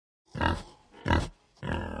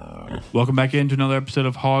Welcome back into another episode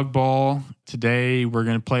of Hog Ball. Today we're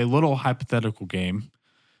going to play a little hypothetical game.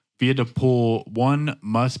 If you had to pull one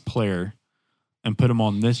must player and put him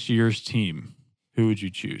on this year's team, who would you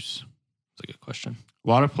choose? That's a good question. A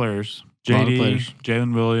lot of players. JD,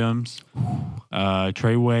 Jalen Williams,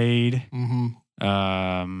 Trey Wade, who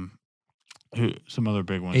some other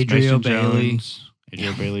big ones. Adrio Bailey.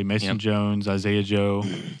 Adrio Bailey, Mason Jones, Isaiah Joe.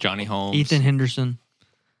 Johnny Holmes. Ethan Henderson.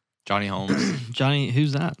 Johnny Holmes. Johnny,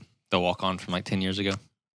 who's that? The walk-on from like 10 years ago.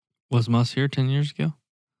 Was Muss here 10 years ago?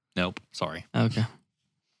 Nope. Sorry. Okay.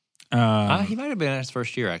 He might have been in his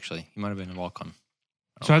first year, actually. He might have been a walk-on.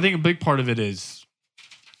 So I think a big part of it is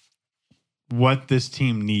what this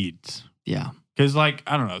team needs. Yeah. Because, I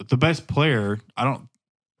don't know, the best player, I don't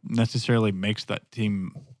necessarily makes that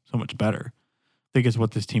team so much better. I think it's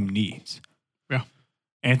what this team needs. Yeah.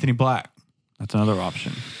 Anthony Black. That's another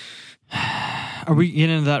option. Are we getting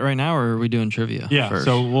into that right now, or are we doing trivia? Yeah, first?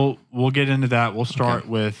 so we'll get into that. We'll start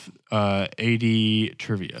with AD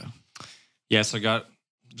trivia. Yes, I got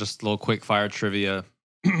just a little quick fire trivia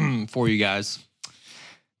for you guys.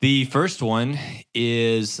 The first one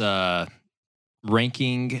is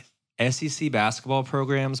ranking SEC basketball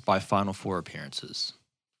programs by Final Four appearances.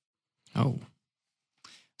 Oh.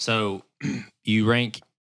 So you rank...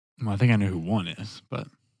 Well, I think I know who one is, but...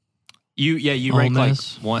 You Ole rank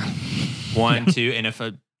Miss. like one, two, and if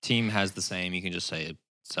a team has the same, you can just say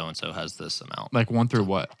so-and-so has this amount. Like 1 through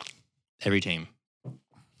what? Every team.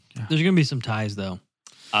 There's going to be some ties, though.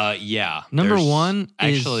 Yeah. Number one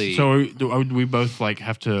is... Actually... So we both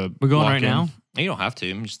have to... We're going lock right in? now? You don't have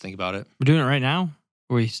to. Just think about it. We're doing it right now?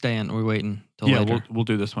 Or are we staying? Or are we waiting till later? We'll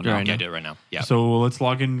do this one Do it now. right Yeah, now. do it right now. Yeah. So let's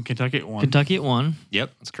log in Kentucky at 1. Kentucky at 1.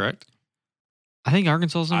 Yep, that's correct. I think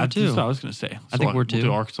Arkansas is number 2. That's what I was going to say. I think we're We'll 2.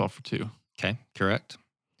 do Arkansas for 2. Okay, correct. Do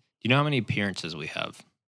you know how many appearances we have?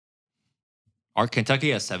 Our Kentucky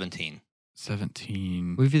has 17.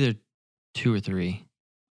 17. We've either 2 or 3.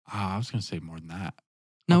 I was going to say more than that.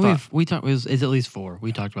 No, we talked. It's at least 4.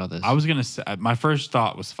 We talked about this. I was going to say, my first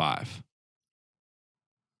thought was 5.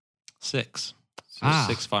 6. So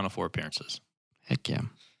 6 Final Four appearances. Heck yeah.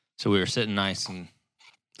 So we were sitting nice and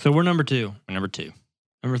So we're number 2. number 2.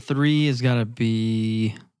 Number 3 has got to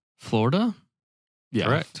be Florida. Yeah,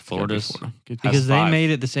 Correct. it's gotta be Florida's Florida. Good. Because they 5.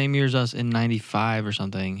 made it the same year as us in 95 or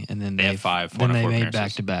something. And then They have 5 Then Final they Four made appearances.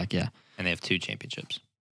 back-to-back, yeah. And they have 2 championships.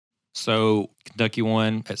 So Kentucky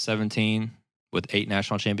won at 17 with 8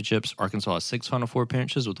 national championships. Arkansas has 6 Final Four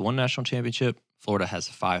appearances with 1 national championship. Florida has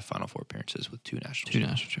 5 Final Four appearances with 2 national 2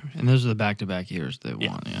 championships. national championships. And those are the back-to-back years they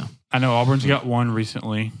won, yeah. I know Auburn's got 1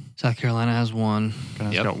 recently. South Carolina has 1.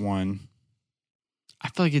 Kentucky's got 1. I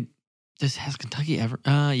feel like has Kentucky ever...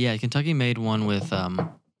 yeah, Kentucky made one with...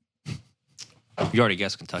 You already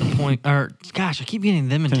guessed Kentucky. I keep getting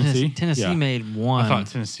them in Tennessee. Tennessee Yeah. made 1. I thought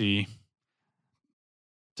Tennessee.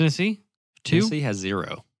 Tennessee? 2? Tennessee has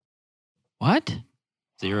 0. What?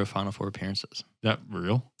 0 Final Four appearances. Is that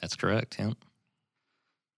real? That's correct, yeah.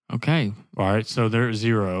 Okay. All right, so they're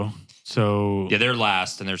 0. So Yeah, they're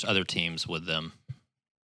last, and there's other teams with them.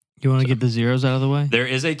 You want to get the zeros out of the way? There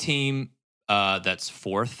is a team that's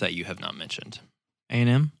 4th that you have not mentioned.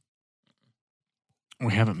 A&M?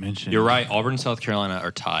 we haven't mentioned. You're right. Auburn and South Carolina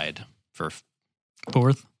are tied for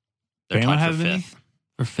 4th? they're Bama tied have for any? 5th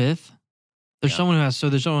Or 5th? There's Yeah. someone who has... So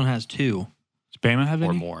there's someone who has 2. Does Bama have or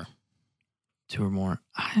any? more. 2 or more.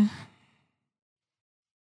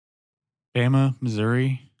 Bama,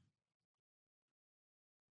 Missouri.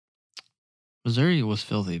 Missouri was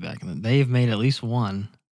filthy back then. They've made at least 1.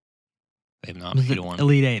 They have not made one.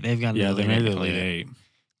 Elite 8. They've got an Yeah, they Elite made 8. the Elite 8.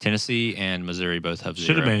 Tennessee and Missouri both have 0.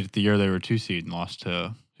 Should have made it the year they were 2 seed and lost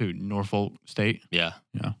to who? Norfolk State. Yeah.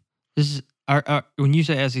 This is when you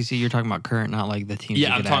say SEC, you're talking about current, not like the teams. Yeah,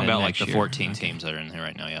 that I'm get talking added about like next the year. 14 Okay. teams that are in here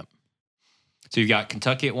right now, yep. So you've got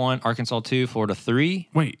Kentucky at 1, Arkansas 2, Florida 3.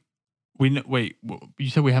 Wait, you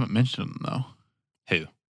said we haven't mentioned them though. Who?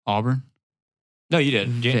 Auburn. No, you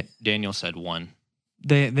did. They- Daniel said 1.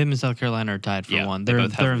 Them and South Carolina are tied for Yeah, 1. they They're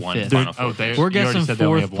both have they're in 1 fifth. Final Four Oh, they- appearance. We're You already guessing said they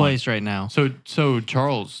only 4th have one. place right now. So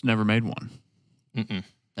Charles never made one. Mm-mm,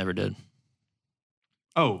 never did.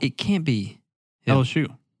 Oh, It can't be. Who?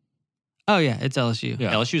 LSU. Oh yeah, it's LSU.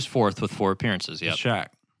 Yeah. LSU's 4th with 4 appearances, yep. It's Shaq.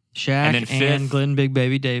 Shaq And and, then fifth- Glenn Big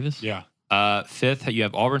Baby Davis. Yeah. 5th, you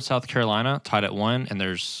have Auburn, South Carolina tied at 1, and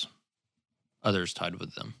there's others tied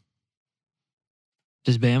with them.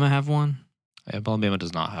 Does Bama have 1? Alabama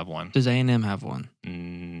does not have 1. Does A&M have 1?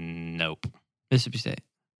 Nope. Mississippi State.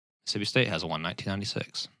 Mississippi State has 1,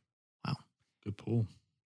 1996. Good pool.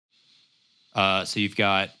 So you've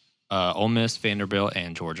got Ole Miss, Vanderbilt,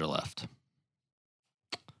 and Georgia left.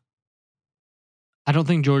 I don't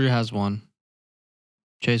think Georgia has 1.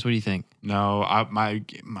 Chase, what do you think? No, my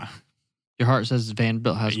Your heart says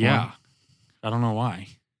Vanderbilt has yeah. one. I don't know why.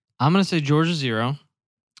 I'm going to say Georgia 0.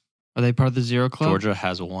 Are they part of the 0 club? Georgia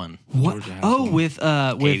has one. What? Georgia has Oh, one. with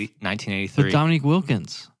 1983. with Dominique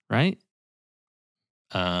Wilkins, right?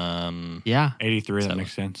 Yeah. 83. That So-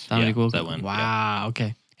 makes sense. Dominique that Wilkins. one, yeah. Wow.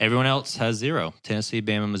 Okay. Everyone else has 0. Tennessee,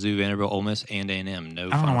 Bama, Mizzou, Vanderbilt, Ole Miss, and A&M. No I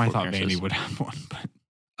don't know Final why I Four thought appearances. Vandy would have one,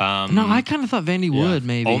 but No, I kind of thought Vandy yeah. would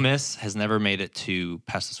maybe. Ole Miss has never made it to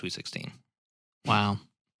past the Sweet 16. Wow.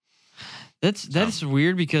 That's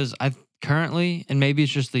weird because I currently, and maybe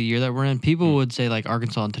it's just the year that we're in, people would say like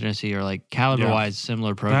Arkansas and Tennessee are like caliber-wise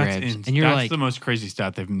similar programs. And you're that's like, the most crazy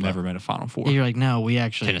stat. They've never made a Final Four. and you're like, no, we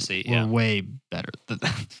actually Tennessee, we're yeah. way better than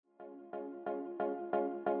that.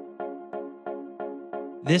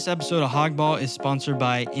 This episode of Hogball is sponsored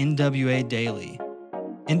by NWA Daily.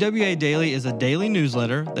 NWA Daily is a daily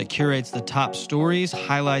newsletter that curates the top stories,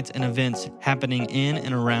 highlights, and events happening in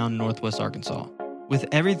and around Northwest Arkansas. With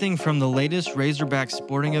everything from the latest Razorback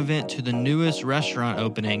sporting event to the newest restaurant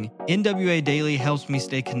opening, NWA Daily helps me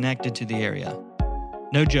stay connected to the area.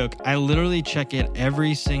 No joke, I literally check it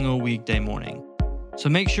every single weekday morning. So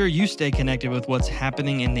make sure you stay connected with what's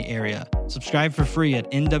happening in the area. Subscribe for free at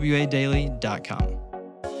nwadaily.com.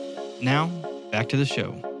 Now, back to the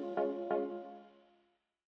show.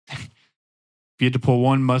 If you had to pull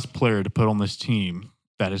one must player to put on this team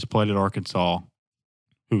that has played at Arkansas,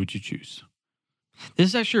 who would you choose? This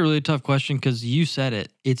is actually a really tough question because you said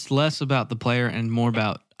it. It's less about the player and more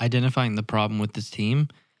about identifying the problem with this team.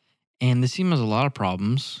 And this team has a lot of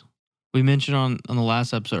problems. We mentioned on the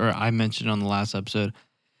last episode, or I mentioned on the last episode,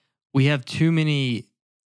 we have too many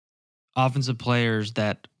offensive players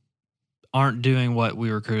that aren't doing what we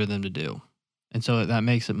recruited them to do. And so that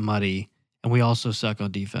makes it muddy. And we also suck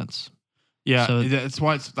on defense. Yeah, So- that's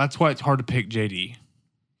why it's hard to pick JD.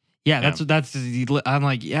 Yeah, that's. I'm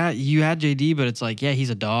like, yeah, you had JD, but it's like, yeah,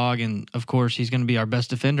 he's a dog, and of course he's going to be our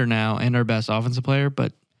best defender now and our best offensive player.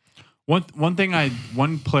 But One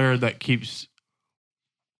player that keeps,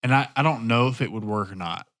 and I don't know if it would work or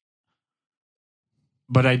not,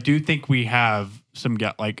 but I do think we have some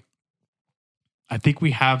I think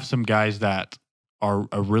we have some guys that are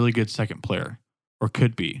a really good second player or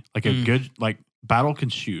could be like a good, like Battle can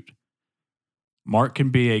shoot. Mark can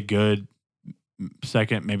be a good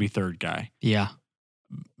second, maybe third guy. yeah,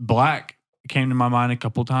 Black came to my mind a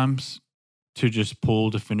couple times to just pull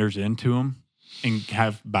defenders into him and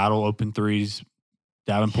have Battle open threes,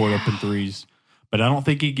 Davenport open threes. But I don't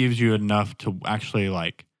think he gives you enough to actually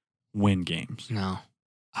like win games. no,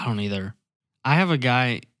 I don't either. I have a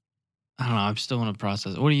guy. I don't know. I'm still in a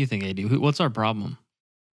process. What do you think, AD? What's our problem?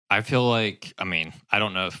 I feel like, I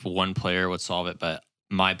don't know if one player would solve it, but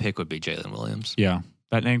my pick would be Jalen Williams. Yeah,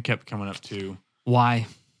 that name kept coming up too. Why?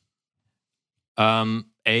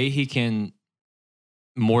 He can,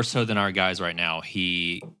 more so than our guys right now,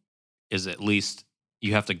 he is at least,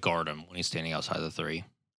 you have to guard him when he's standing outside the three.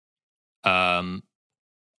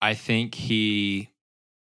 I think he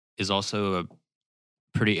is also a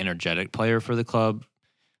pretty energetic player for the club,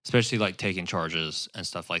 especially like taking charges and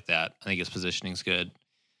stuff like that. I think his positioning's good.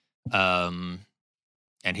 And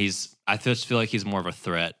I just feel like he's more of a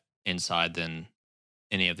threat inside than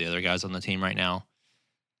any of the other guys on the team right now.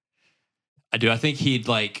 I think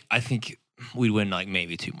I think we'd win like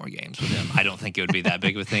maybe 2 more games with him. I don't think it would be that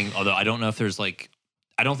big of a thing. Although I don't know if there's I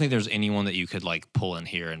don't think there's anyone that you could like pull in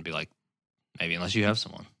here and be like, maybe, unless you have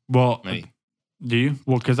someone. Well, Maybe. do you?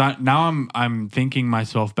 Well, because I'm thinking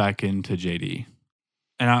myself back into JD,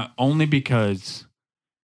 and only because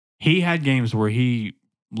he had games where he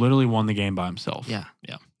literally won the game by himself. Yeah.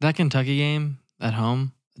 Yeah. That Kentucky game at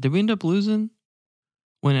home, did we end up losing?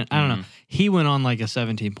 I don't know. He went on like a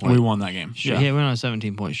 17-point. We won that game. Yeah, he went on a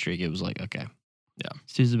 17-point streak. It was like, okay. Yeah.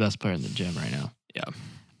 This dude's the best player in the gym right now.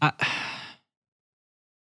 Yeah.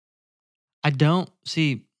 I don't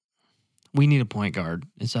see. We need a point guard,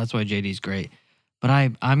 and so that's why JD's great. But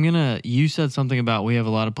I'm gonna. You said something about we have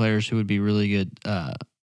a lot of players who would be really good,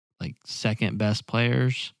 like second best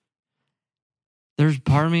players. There's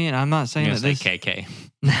part of me, and I'm not saying I'm that gonna this. say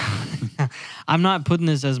KK. I'm not putting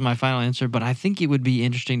this as my final answer, but I think it would be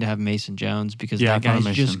interesting to have Mason Jones because Yeah, that I thought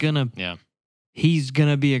guy's just Mason. gonna. Yeah. He's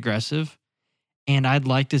gonna be aggressive, and I'd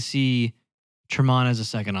like to see Tremont as a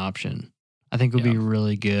second option. I think would be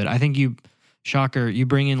really good. I think Shocker, you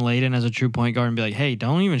bring in Layden as a true point guard and be like, hey,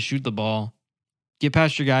 don't even shoot the ball. Get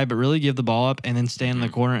past your guy, but really give the ball up and then stand in the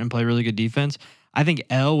corner and play really good defense. I think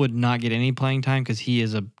L would not get any playing time because he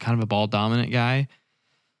is a kind of a ball dominant guy.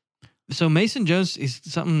 So Mason Jones is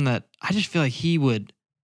something that I just feel like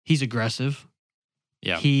he's aggressive.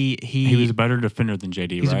 Yeah. He was a better defender than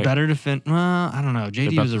JD, he's right? a better defender. Well, I don't know.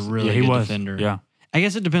 JD was a really good defender. Yeah. I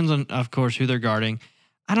guess it depends on, of course, who they're guarding.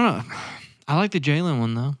 I don't know. I like the Jalen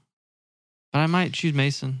one, though. But I might choose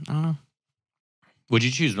Mason. I don't know. Would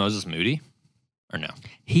you choose Moses Moody or no?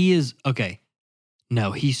 He is, okay.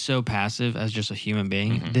 No, he's so passive as just a human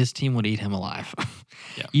being. Mhm. This team would eat him alive.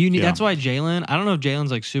 Yeah. Yeah. That's why Jalen, I don't know if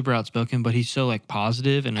Jalen's like super outspoken, but he's so like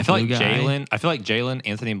positive and I a feel like glue guy. Jalen,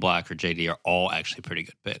 Anthony Black, or JD are all actually pretty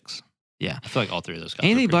good picks. Yeah. I feel like all three of those guys.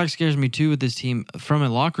 Anthony are Black scares me too with this team from a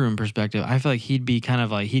locker room perspective. I feel like he'd be kind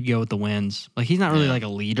of like, he'd go with the wins. Like he's not really Yeah. like a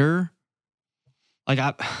leader. Like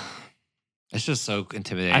It's just so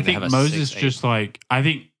intimidating. I to think have a Moses 6'8". just like, I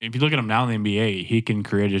think if you look at him now in the NBA, he can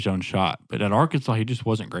create his own shot. But at Arkansas, he just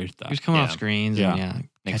wasn't great at that. he was coming off Yeah. screens Yeah. and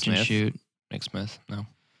Nick catch and Smith. shoot. Nick Smith. No.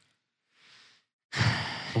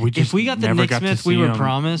 If we got the never Nick got to Smith we see were him.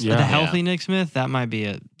 promised, Yeah. the healthy Nick Smith, that might be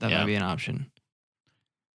Yeah. an option.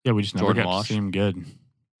 Yeah, we just never Jordan got Walsh. to see him good.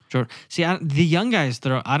 Sure. See, the young guys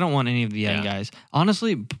I don't want any of the young Yeah. guys.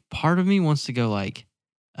 Honestly, part of me wants to go like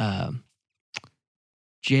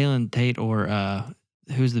Jalen Tate or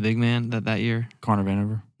who's the big man that year? Connor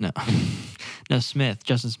Vanover. No, no Smith,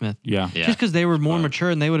 Justin Smith. Yeah. Yeah. Just because they were more Fun. mature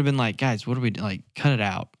and they would have been like, guys, what are we like? Cut it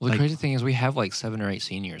out. Well, the Like, crazy thing is we have like 7 or 8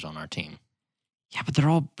 seniors on our team. yeah, but they're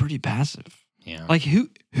all pretty passive. Yeah. Like who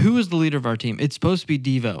is the leader of our team? It's supposed to be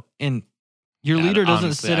Devo, and your Yeah, leader doesn't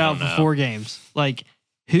honestly, sit I out don't for know. 4 games. Like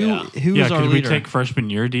who Yeah. who Yeah, is our could we leader? take freshman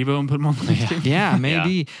year Devo and put him on the next team? Yeah,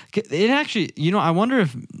 maybe. It actually, I wonder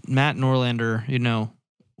if Matt Norlander,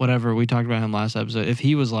 whatever, we talked about him last episode, if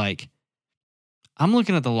he was like, I'm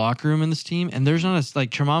looking at the locker room in this team, and there's not a, like,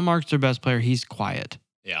 Tremont Mark's their best player. He's quiet.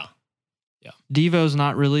 yeah. Devo's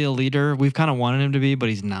not really a leader. We've kind of wanted him to be, but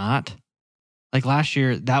he's not. Like last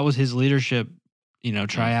year, that was his leadership,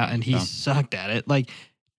 tryout, and he Yeah. sucked at it. Like,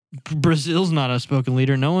 Brazil's not a spoken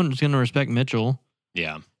leader. No one's going to respect Mitchell.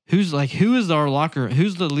 Yeah. Who is who's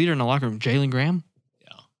the leader in the locker room? Jalen Graham?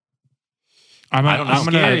 I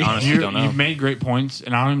don't know. I honestly don't know. You've made great points,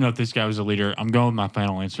 and I don't even know if this guy was a leader. I'm going with my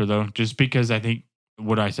final answer, though, just because I think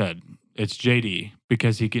what I said. It's JD,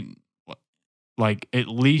 because he can, like, at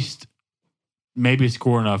least maybe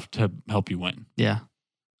score enough to help you win. Yeah.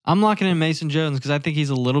 I'm locking in Mason Jones because I think he's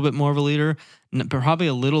a little bit more of a leader, probably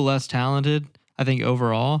a little less talented, I think,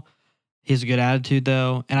 overall. He has a good attitude,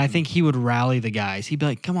 though, and I think he would rally the guys. He'd be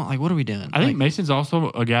like, come on, like, what are we doing? I think Mason's also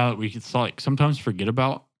a guy that we could sometimes forget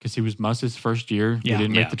about because he was Muss's first year. Yeah. He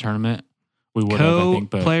didn't Yeah. make the tournament. We would have, I think.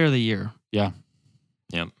 But player of the year. Yep.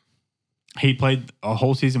 he played a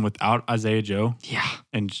whole season without Isaiah Joe Yeah.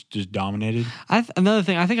 and just dominated. Another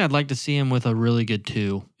thing, I think I'd like to see him with a really good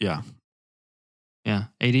 2. Yeah. Yeah.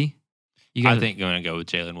 AD? You I got think I'm going to go with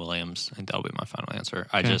Jalen Williams. I think that'll be my final answer.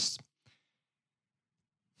 Okay.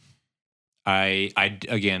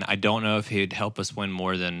 I don't know if he'd help us win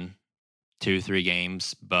more than 2-3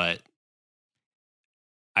 games, but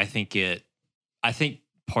I think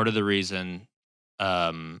part of the reason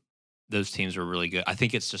those teams were really good. I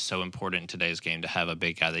think it's just so important in today's game to have a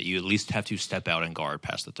big guy that you at least have to step out and guard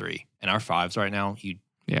past the 3. And our 5s right now,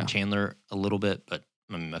 Yeah. Chandler a little bit, but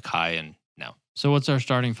Mackay and no. So what's our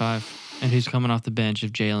starting 5? And who's coming off the bench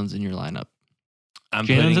if Jalen's in your lineup? I'm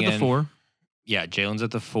Jalen's putting at the in- 4. Yeah, Jalen's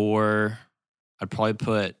at the 4. I'd probably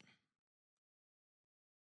put.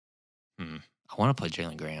 I want to play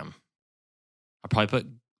Jalen Graham. I'd probably put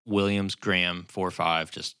Williams, Graham,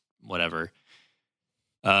 4-5, just whatever.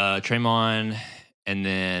 Tremont, and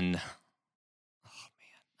then.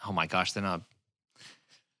 Oh my gosh! Then I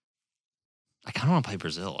kind of want to play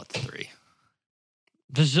Brazil at the 3.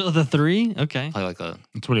 The 3? Okay. Play like a.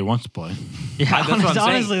 That's what he wants to play. Yeah, That's what I'm saying.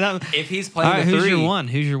 honestly, that. If he's All playing right, the 3, who's your 1?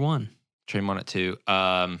 Who's your 1? Tremont at 2.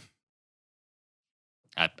 I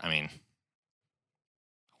mean,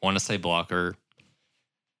 I want to say blocker,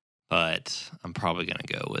 but I'm probably going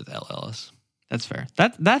to go with L. Ellis. That's fair.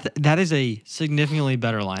 That is a significantly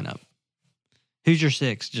better lineup. Who's your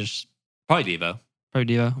 6? Just Probably Devo.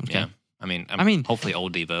 probably Devo. Okay. Yeah. I mean, hopefully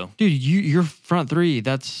old Devo. Dude, your front 3.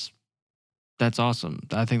 That's awesome.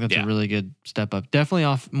 I think that's Yeah. a really good step up.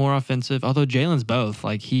 Definitely more offensive. Although Jalen's both.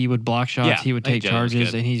 Like he would block shots, Yeah, he would I think take Jalen's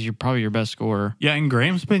charges, good. and he's probably your best scorer. Yeah, and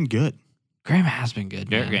Graham's been good. Graham has been good.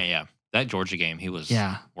 Garrett Man. Grant, yeah. That Georgia game, he was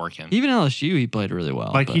Yeah. working. Even LSU, he played really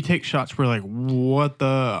well. Like, but- he takes shots where, like, what the?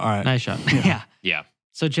 All right. nice shot. Yeah. Yeah. Yeah.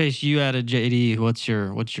 So Chase, you added JD. What's your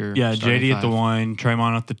Yeah, starting JD at the 5? 1,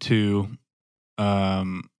 Tremont at the 2.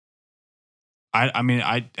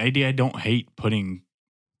 I don't hate putting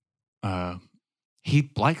He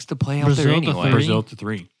likes to play out Brazil there at the anyway. 3? Brazil at the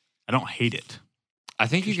 3. I don't hate it. I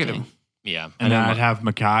think you could have. Interesting. Yeah. And then then I'd have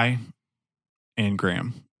Mackay and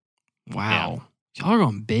Graham. Wow. Y'all are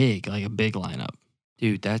going big, like a big lineup.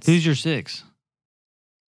 Dude, that's Who's your 6?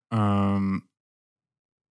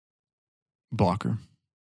 Blocker.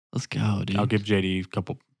 Let's go, dude. I'll give JD a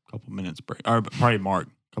couple minutes break, or probably Mark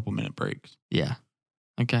a couple minute breaks. Yeah.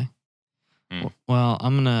 Okay. Mm. Well,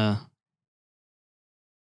 I'm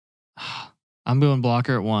going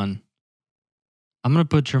blocker at 1. I'm gonna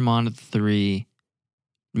put Tremont at the 3,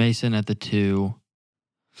 Mason at the 2,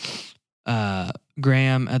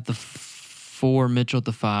 Graham at the 4, Mitchell at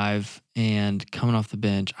the 5, and coming off the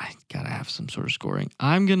bench, I gotta have some sort of scoring.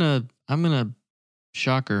 I'm gonna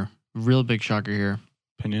shocker, real big shocker here.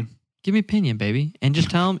 Opinion. Give me Pinion, baby, and just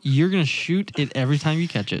tell him you're gonna shoot it every time you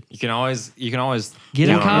catch it. you can always Get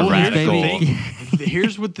him Well, confidence, radical. baby.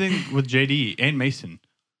 Here's the thing with JD and Mason.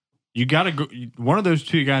 You got to go. One of those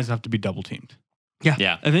two guys have to be double teamed.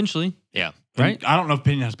 Yeah. Eventually, And right? I don't know if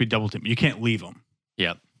Pinion has to be double teamed. You can't leave him.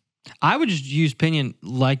 Yep. I would just use Pinion,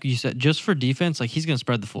 like you said, just for defense. Like he's gonna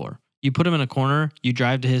spread the floor. You put him in a corner, you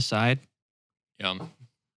drive to his side. Yeah.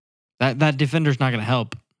 That defender's not gonna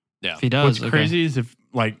help. Yeah. If he does, What's crazy is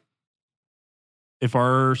if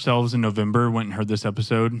ourselves in November went and heard this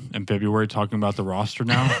episode in February talking about the roster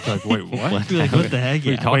now, it's like, wait, what? Be like, what the heck? What are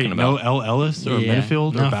you Yeah. talking Wait, about? no L. Ellis or Yeah.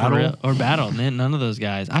 Minifield No, or for Battle? real. Or Battle. None of those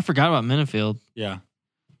guys. I forgot about Minifield. Yeah.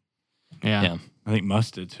 Yeah. Yeah. I think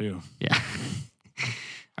Must did too. Yeah.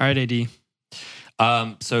 All right,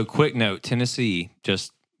 AD. So quick note, Tennessee,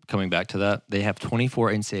 just coming back to that, they have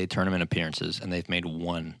 24 NCAA tournament appearances and they've made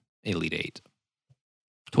 1 Elite 8.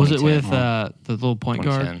 Was it with 2010. the little point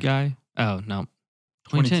guard 2010. guy? Oh, no.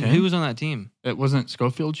 2010. 2010? Who was on that team? It wasn't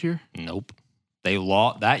Schofield's year? Nope. They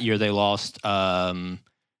lost that year. They lost. I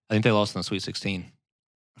think they lost in the Sweet 16.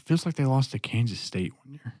 It feels like they lost to Kansas State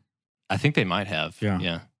one year. I think they might have.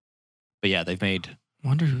 Yeah. But yeah, they've made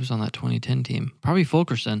Wonder who was on that 2010 team. Probably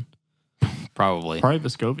Fulkerson. probably. Probably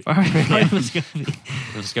Vescovi. Probably Muscovy.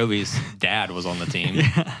 Scobie's dad was on the team.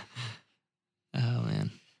 Yeah. Oh,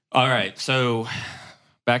 man. All right, so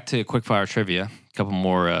back to quickfire trivia. Couple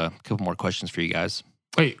more questions for you guys.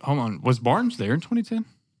 Wait, hold on. Was Barnes there in 2010?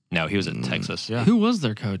 No, he was in Texas. Yeah. Who was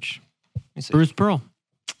their coach? Let me see. Bruce Pearl.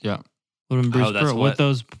 Yeah. Would have been Bruce Oh, that's Pearl what- with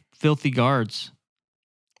those filthy guards.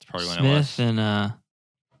 That's probably when it was. Smith and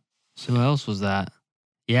who else was that?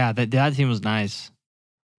 Yeah, that team was nice.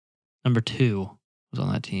 Number 2 was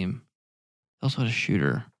on that team. They also had a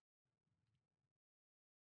shooter.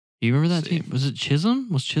 Do you remember that Let's see. team? Was it Chisholm?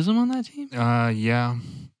 Was Chisholm on that team? Yeah.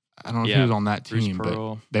 I don't know if he Yeah, was on that Bruce team, but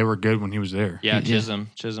Pearl. they were good when he was there. Yeah, Yeah.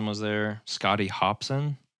 Chisholm was there. Scotty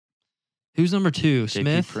Hobson. Who's number 2? JP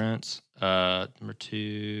Smith? Prince. Number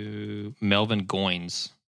 2, Melvin Goins.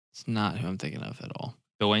 It's not who I'm thinking of at all.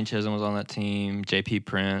 Bill Wayne Chisholm was on that team. JP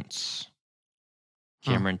Prince.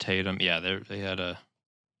 Huh. Cameron Tatum. Yeah, they had a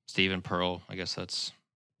Stephen Pearl. I guess that's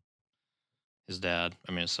his dad.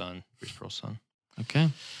 I mean, his son. Bruce Pearl's son. Okay.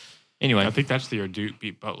 Anyway, I think that's the year Duke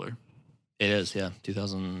beat Butler. it is. Yeah,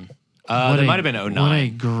 2000. What That a- might have been 09. What a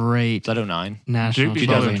great Is that 09? national Duke beat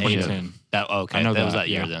Butler in championship. 2010. That okay. I know that was that, that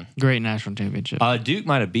year yeah. then. Great national championship. Duke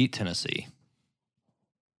might have beat Tennessee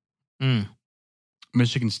Mm.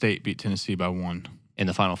 Michigan State beat Tennessee by 1. in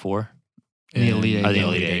the Final Four. The Elite Eight. Oh, the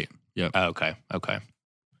Elite Eight. Yep. Oh, okay.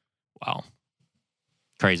 Wow.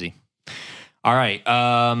 Crazy. All right.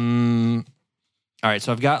 All right.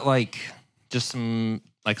 So I've got just some,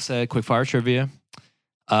 like I said, quick fire trivia.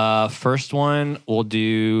 First one we'll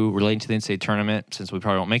do relating to the NCAA tournament since we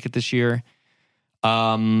probably won't make it this year.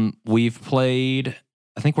 We've played,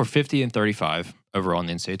 I think we're 50 and 35 overall in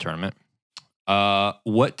the NCAA tournament.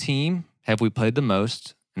 What team have we played the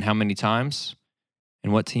most and how many times?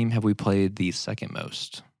 And what team have we played the second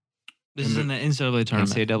most? This is in the NCAA tournament.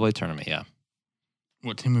 NCAA tournament, yeah.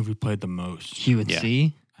 What team have we played the most?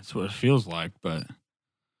 UNC. That's what it feels like, but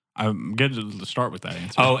I'm good to start with that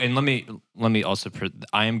answer. Oh, and let me also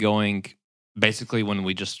I am going basically when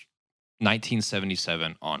we just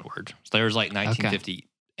 1977 onward. So there's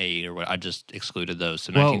 1958 or what. I just excluded those.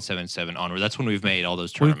 So Well- 1977 onward. That's when we've made all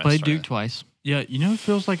those We've tournaments. played Duke twice. yeah, it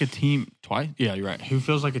feels like a team twice. Yeah, you're right. Who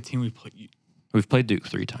feels like a team we played? We've played Duke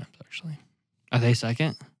 3 times actually. Are they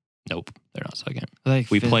second? Nope, they're not second. Are they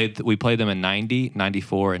We fifth? played them in 90,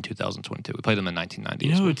 94, and 2022. We played them in 1990.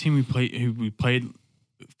 You as know well. a team we played?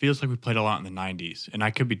 It feels like we played a lot in the 90s, and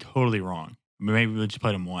I could be totally wrong. Maybe we just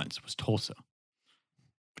played them once. It was Tulsa.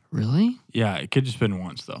 Really? Yeah, it could just been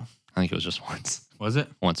once though. I think it was just once. Was it?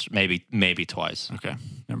 Once, maybe twice. Okay,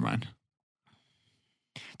 never mind.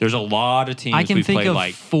 There's a lot of teams I can we've think played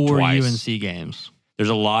of 4 twice. UNC games. There's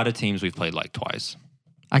a lot of teams we've played twice.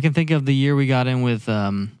 I can think of the year we got in with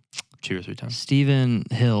 2 or 3 times. Stephen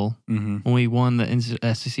Hill, Mm-hmm. when we won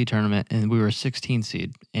the SEC tournament, and we were a 16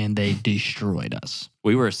 seed, and they destroyed us.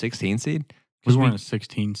 We were a 16 seed. We weren't a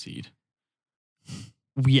 16 seed.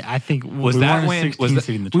 I think Was we that weren't a when- 16 was that-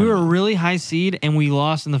 seed in the we were a tournament. really high seed, and we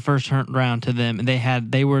lost in the first round to them. And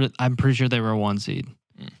they were. I'm pretty sure they were a 1 seed.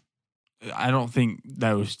 I don't think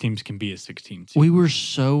those teams can be a 16 seed. We were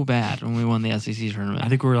so bad when we won the SEC tournament. I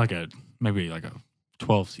think we were maybe a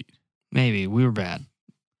 12 seed. Maybe we were bad,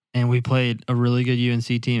 and we played a really good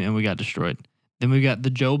UNC team, and we got destroyed. Then we got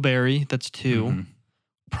the Joe Barry. That's 2. Mhm.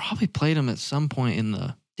 Probably played him at some point in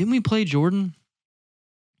the. Didn't we play Jordan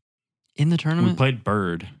in the We tournament? played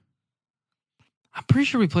Bird. I'm pretty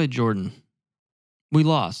sure we played Jordan. We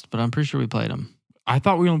lost, but I'm pretty sure we played him. I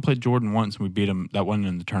thought we only played Jordan once and we beat him. That wasn't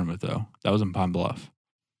in the tournament though. That was in Pine Bluff.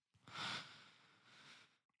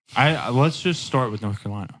 Let's just start with North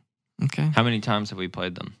Carolina. Okay. How many times have we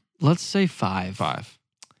played them? Let's say 5. 5.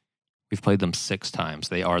 We've played them 6 times.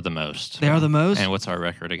 They are the most. They are the most. And what's our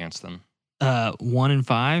record against them?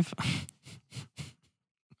 1-5.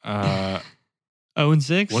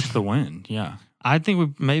 0-6. What's the win? Yeah. I think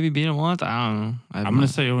we maybe beat them once. I don't know. I'm going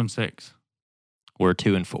to say 0-6. We're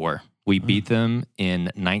 2-4. We beat them in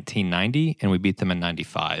 1990 and we beat them in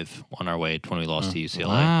 95 on our way when we lost to UCLA.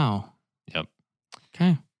 Wow. Yep.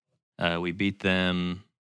 Okay. We beat them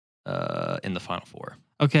in the Final Four.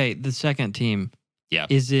 Okay. The second team. Yeah.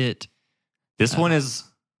 Is it? This one is.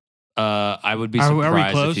 I would be Are we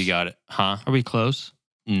surprised close? if you got it. Huh? Are we close?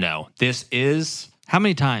 No. This is. How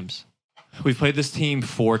many times? We've played this team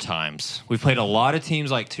 4 times. We've played a lot of teams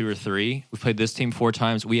like 2 or 3. We've played this team 4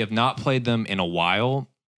 times. We have not played them in a while.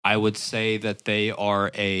 I would say that they are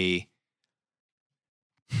a.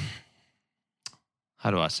 How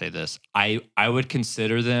do I say this? I would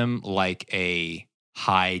consider them like a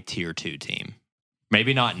high tier 2 team.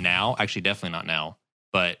 Maybe not now. Actually, definitely not now.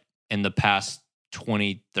 But in the past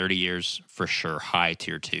 20, 30 years, for sure, high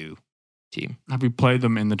tier 2 team. Have we played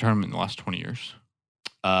them in the tournament in the last 20 years?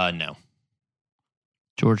 No.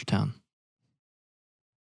 Georgetown.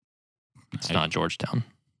 It's not Georgetown.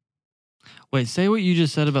 Wait, say what you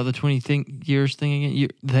just said about the 20 years thing again.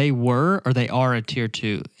 They were or they are a tier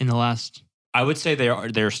 2 in the last. I would say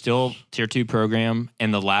they're still tier 2 program,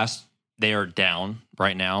 and they are down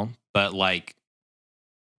right now, but like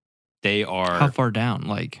they are. How far down?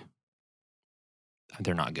 Like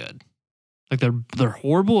They're not good. Like they're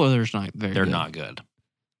horrible or they're just not very. They're good? not good.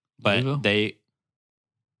 But Louisville?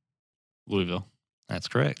 Louisville. That's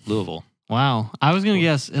correct. Louisville. Wow, I was gonna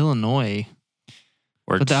guess Illinois,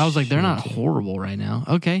 but I was like, they're not horrible right now.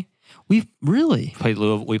 Okay, we've really played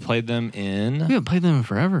Louisville. We played them we in. haven't played them in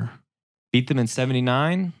forever. Beat them in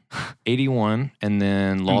 79, 81, and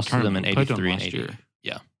then lost to them in We played them 83 and last 80. year.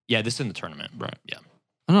 Yeah, this is in the tournament. Right. Yeah.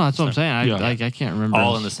 I know that's what I'm saying. Yeah. I can't remember.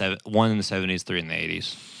 All in the one in the 70s, 3 in the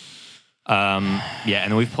 80s. Yeah,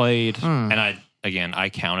 and then we've played, Hmm. and I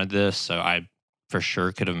counted this, so I for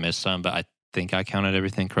sure could have missed some, but I think I counted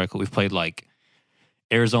everything correctly. We've played like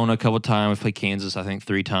Arizona a couple times. We've played Kansas, I think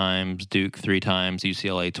 3 times, Duke 3 times,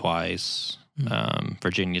 UCLA twice,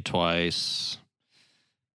 Virginia twice.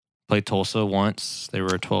 Played Tulsa once. They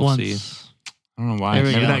were a 12 seed. I don't know why. There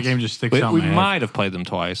we Maybe go. that game just sticks We, out we in my head. might have played them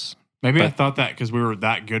twice. Maybe I but- thought that because we were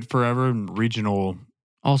that good forever and regional.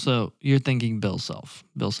 Also, you're thinking Bill Self.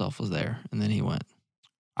 Bill Self was there, and then he went.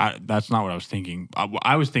 That's not what I was thinking.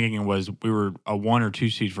 I was thinking was we were a 1 or 2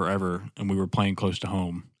 seed forever, and we were playing close to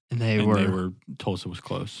home. And They were Tulsa was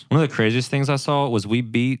close. One of the craziest things I saw was we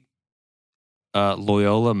beat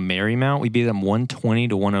Loyola Marymount. We beat them 120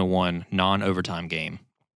 to 101 non-overtime game.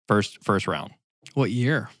 First round. What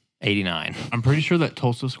year? 89. I'm pretty sure that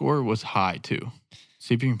Tulsa score was high too.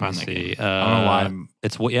 See if you can find Let's that see. game. I don't know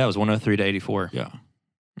why. It was 103 to 84. Yeah.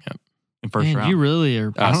 Yep. In first Man, round. you really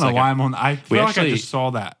are. I don't know second. why I'm on. I feel like I actually- just saw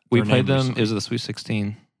that. We their played name them. recently. It was the Sweet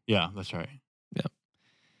 16. Yeah, that's right.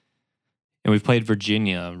 And we've played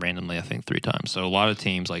Virginia randomly, I think, 3 times. So a lot of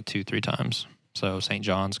teams like 2-3 times. So St.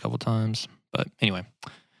 John's a couple times. But anyway.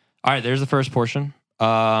 All right, there's the first portion.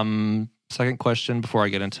 Second question before I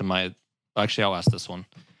get into my... Actually, I'll ask this one.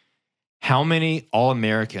 How many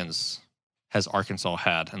All-Americans has Arkansas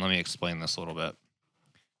had? And let me explain this a little bit.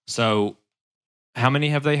 So how many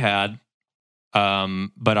have they had?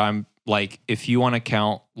 But I'm like, if you want to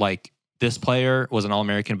count, like, this player was an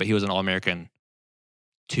All-American, but he was an All-American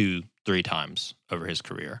 2-3 times over his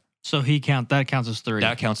career. So that counts as 3.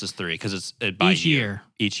 That counts as 3 because it's by Each year.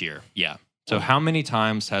 Each year, yeah. So how many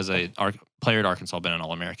times has a player at Arkansas been an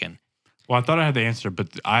All-American? Well, I thought I had the answer, but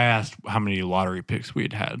I asked how many lottery picks we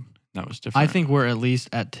had had. That was different. I think we're at least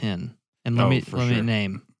at 10. And let me for sure.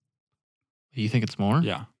 name. You think it's more?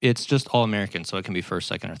 Yeah. It's just All-American, so it can be first,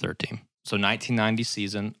 second, or third team. So 1990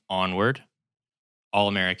 season onward,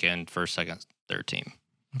 All-American, first, second, third team.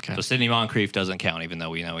 Okay. So Sidney Moncrief doesn't count, even though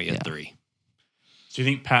we know he had 3. So you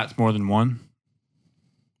think Pat's more than one?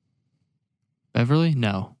 Beverly?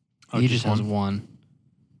 No. Oh, He just has one.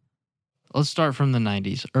 Let's start from the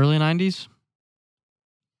 90s. Early 90s?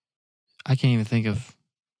 I can't even think of.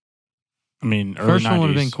 I mean, early First 90s. one would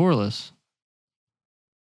have been Corliss.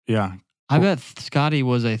 Yeah. I bet Scotty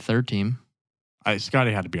was a third team,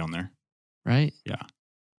 Scotty had to be on there. right?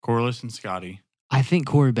 Corliss and Scotty. I think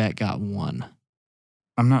Corey Beck got one.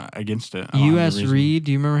 I'm not against it. I don't have U.S. any reason. Reed,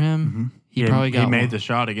 do you remember him? Mm-hmm. He probably got He made one. the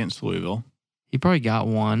shot against Louisville. He probably got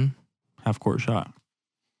one. Half court shot.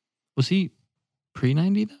 Was he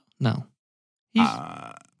pre-90 though? No. He's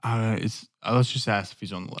Let's just ask if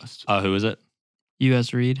he's on the list. Who is it?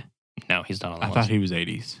 U.S. Reed. No, he's not on the I list. thought he was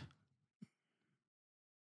 80s.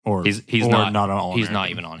 Or He's or not on all. He's not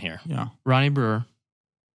even on here. Yeah. Ronnie Brewer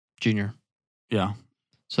Jr. Yeah.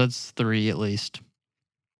 So that's 3 at least.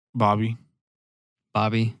 Bobby.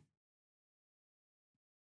 Bobby.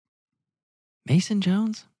 Mason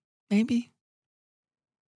Jones? Maybe?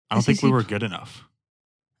 I don't think SEC we were good enough.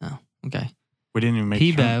 Oh, okay. We didn't even make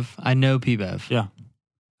the tournament. P-Bev. I know P-Bev. Yeah.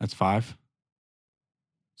 That's 5.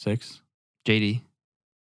 6. JD.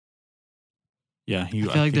 Yeah. I feel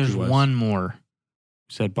like there's one more.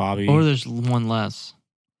 Said Bobby. Or there's one less.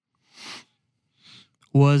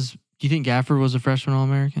 Do you think Gafford was a freshman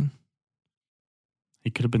All-American? He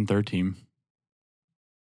could have been third team.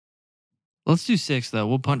 Let's do 6, though.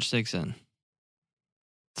 We'll punch 6 in.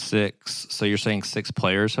 6. So you're saying 6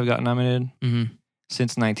 players have gotten nominated? Mm-hmm.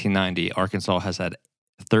 Since 1990, Arkansas has had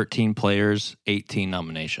 13 players, 18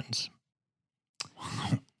 nominations.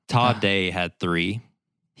 Todd Day had 3.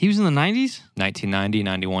 He was in the 90s? 1990,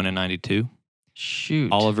 91, and 92.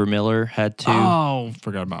 Shoot. Oliver Miller had 2. Oh,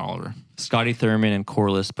 Forgot about Oliver. Scotty Thurman and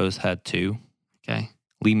Corliss both had 2. okay.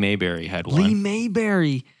 Lee Mayberry had 1. Lee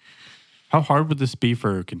Mayberry. How hard would this be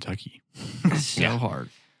for Kentucky? So Yeah. hard.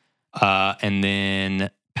 And then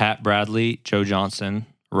Pat Bradley, Joe Johnson,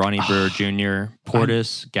 Ronnie Burr Jr.,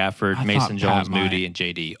 Portis, Gafford, I Mason thought Jones, Pat might. Moody, and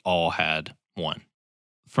JD all had 1.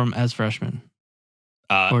 From as freshmen.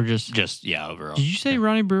 Or just overall. Did you say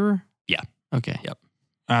Ronnie Brewer? Yeah. Okay. Yep.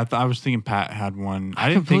 I was thinking Pat had one. I I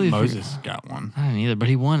didn't think completely Moses got one. I didn't either, but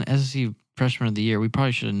he won SEC Freshman of the Year. We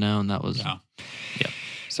probably should have known that was. Yeah.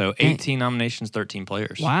 So 18 nominations, 13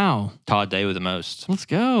 players. Wow. Todd Day with the most. Let's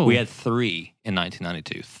go. We had 3 in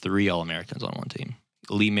 1992. 3 All-Americans on one team.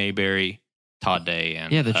 Lee Mayberry, Todd Day,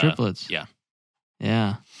 and the triplets. yeah.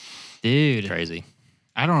 Yeah. Dude. Crazy.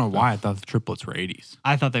 I don't know why I thought the triplets were 80s.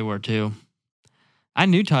 I thought they were too. I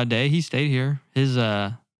knew Todd Day. He stayed here. His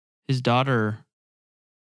daughter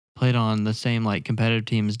played on the same like competitive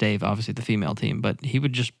team as Dave, obviously the female team, but he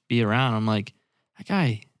would just be around. I'm like, that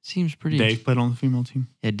guy seems pretty. Dave played on the female team.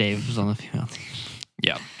 Yeah, Dave was on the female team.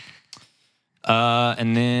 Yeah.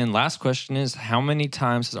 And then last question is, how many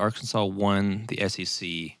times has Arkansas won the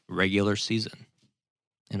SEC regular season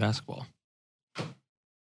in basketball?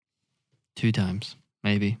 2 times,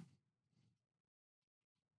 maybe.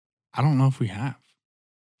 I don't know if we have.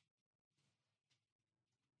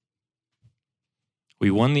 We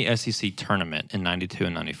won the SEC tournament in 92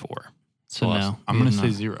 and 94. So Lost. no. I'm we going to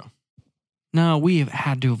have say not. 0. No, we have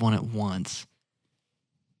had to have won it once.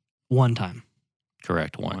 One time.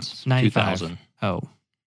 Correct, once. 95. 2000. Oh.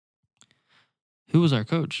 Who was our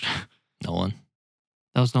coach? Nolan.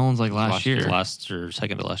 That was Nolan's like last year. Last or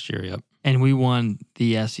second to last year, yep. And we won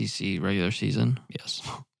the SEC regular season. Yes.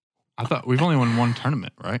 I thought we've only won one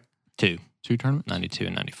tournament, right? 2. 2 tournaments? 92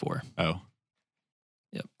 and 94. Oh.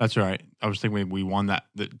 Yep. That's right. I was thinking we won that.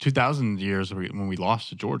 The 2000 years when we lost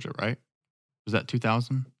to Georgia, right? Was that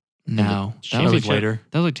 2000? No. That was later.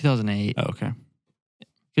 That was like 2008. Oh, okay.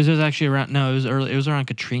 Because it was actually around, no, it was early. It was around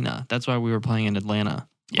Katrina. That's why we were playing in Atlanta.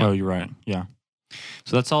 Yep. Oh, you're right. Yeah.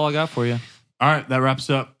 So that's all I got for you. All right. That wraps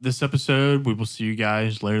up this episode. We will see you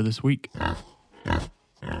guys later this week.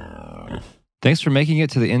 Thanks for making it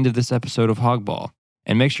to the end of this episode of Hogball.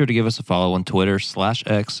 And make sure to give us a follow on Twitter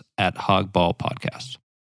 /X @HogballPodcast.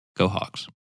 Go Hogs.